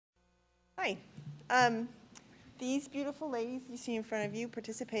Hi. These beautiful ladies you see in front of you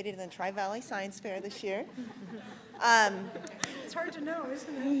participated in the Tri-Valley Science Fair this year. It's hard to know,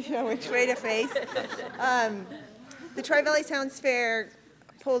 isn't it? Yeah, which way to face. The Tri-Valley Science Fair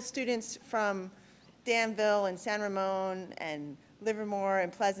pulls students from Danville and San Ramon and Livermore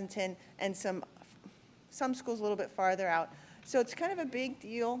and Pleasanton and some schools a little bit farther out. So it's kind of a big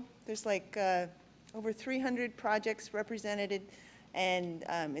deal. There's like over 300 projects represented, and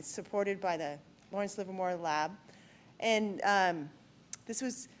it's supported by the Lawrence Livermore Lab. And this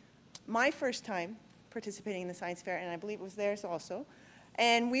was my first time participating in the science fair, and I believe it was theirs also.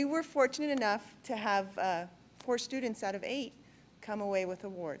 And we were fortunate enough to have 4 students out of 8 come away with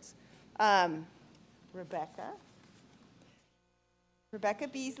awards. Rebecca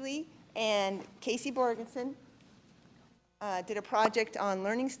Beasley and Casey Borgenson did a project on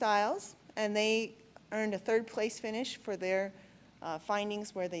learning styles, and they earned a 3rd place finish for their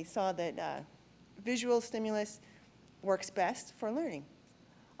findings where they saw that visual stimulus works best for learning.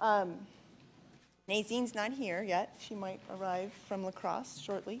 Nazine's not here yet. She might arrive from La Crosse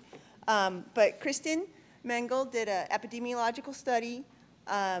shortly. But Kristen Mengel did an epidemiological study.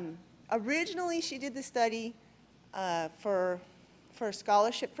 Originally, she did the study for a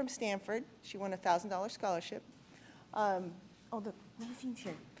scholarship from Stanford. She won a $1,000 scholarship. Oh, look, Nazine's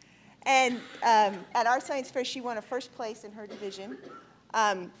here. And at our science fair, she won a 1st place in her division.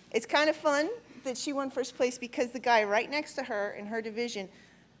 It's kind of fun that she won 1st place because the guy right next to her in her division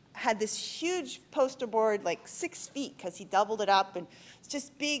had this huge poster board, like 6 feet, because he doubled it up, and it's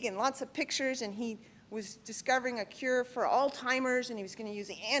just big and lots of pictures, and he was discovering a cure for Alzheimer's, and he was going to use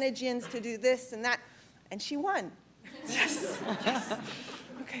the antigens to do this and that, and she won. Yes, yes.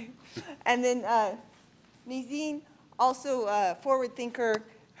 Okay. And then Nazine, also a forward thinker,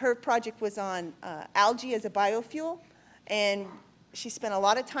 her project was on algae as a biofuel, and she spent a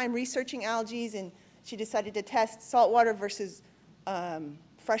lot of time researching algae, and she decided to test saltwater versus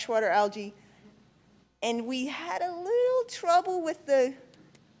freshwater algae. And we had a little trouble with the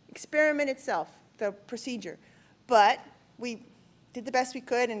experiment itself, the procedure. But we did the best we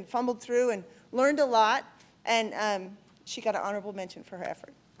could and fumbled through and learned a lot, and she got an honorable mention for her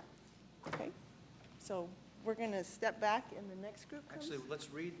effort. Okay, so we're going to step back, and the next group comes. Actually,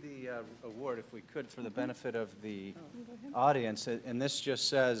 let's read the award, if we could, for the benefit of the audience. And this just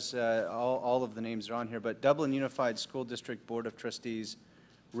says, all of the names are on here, but Dublin Unified School District Board of Trustees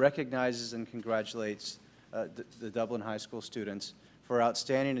recognizes and congratulates the Dublin High School students for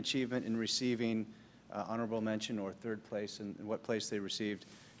outstanding achievement in receiving honorable mention or 3rd place in what place they received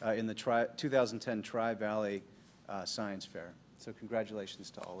in the 2010 Tri-Valley Science Fair. So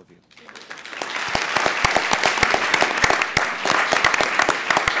congratulations to all of you.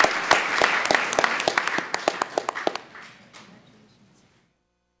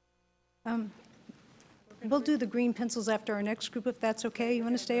 We'll do the green pencils after our next group, if that's okay. You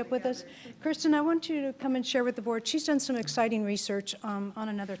want to stay up with us? Kirsten, I want you to come and share with the board. She's done some exciting research on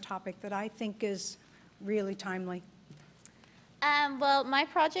another topic that I think is really timely. Well, my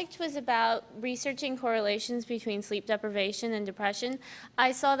project was about researching correlations between sleep deprivation and depression.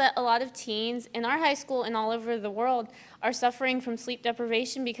 I saw that a lot of teens in our high school and all over the world are suffering from sleep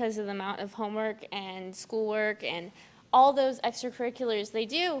deprivation because of the amount of homework and schoolwork and all those extracurriculars they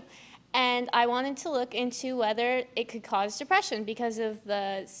do. And I wanted to look into whether it could cause depression because of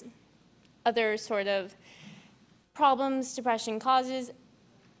the other sort of problems depression causes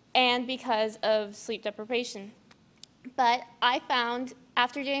and because of sleep deprivation. But I found,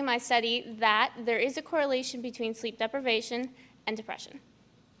 after doing my study, that there is a correlation between sleep deprivation and depression.